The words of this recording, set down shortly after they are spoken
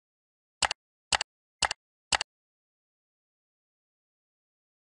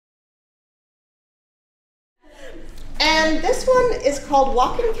And this one is called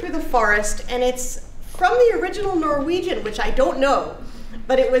Walking Through the Forest, and it's from the original Norwegian, which I don't know,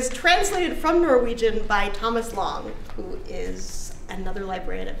 but it was translated from Norwegian by Thomas Long, who is another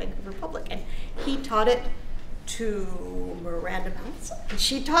librarian at Vancouver Public, and he taught it to Miranda Mouse, and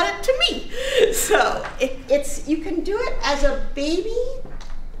she taught it to me. So you can do it as a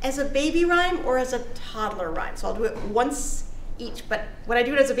baby rhyme or as a toddler rhyme. So I'll do it once each, but when I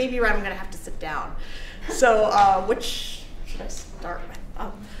do it as a baby rhyme, I'm gonna have to sit down. So which should I start with?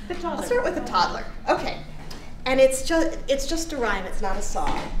 I'll start with the toddler. Okay, and it's just a rhyme. It's not a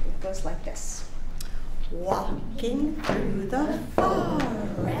song. It goes like this: walking through the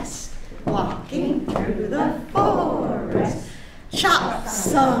forest, walking through the forest, chop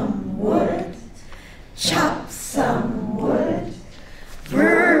some wood, chop some wood.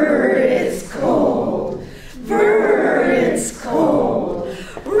 Brr, it's cold. Brr, it's cold.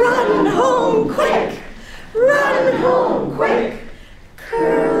 Run home quick. Run home quick.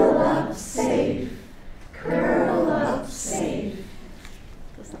 Curl up safe. Curl up safe.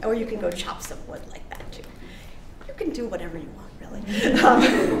 Or you can go chop some wood like that too. You can do whatever you want, really.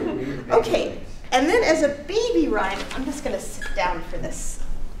 Okay, and then as a baby rhyme, I'm just going to sit down for this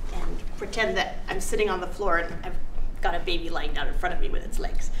and pretend that I'm sitting on the floor and I've got a baby lying down in front of me with its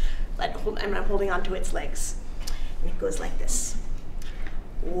legs. And I'm holding onto its legs. And it goes like this.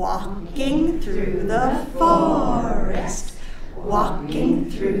 Walking through the forest, walking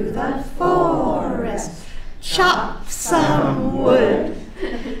through the forest, chop some wood,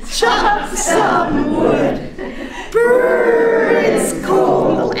 chop some wood. Brr, it's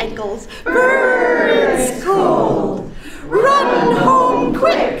cold. Little ankles. Brr, it's cold. Run home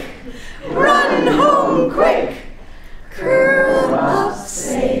quick, run home quick. Curl up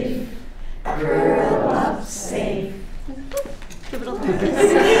safe, curl up safe. Give it a little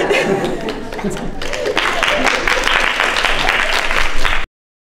kiss.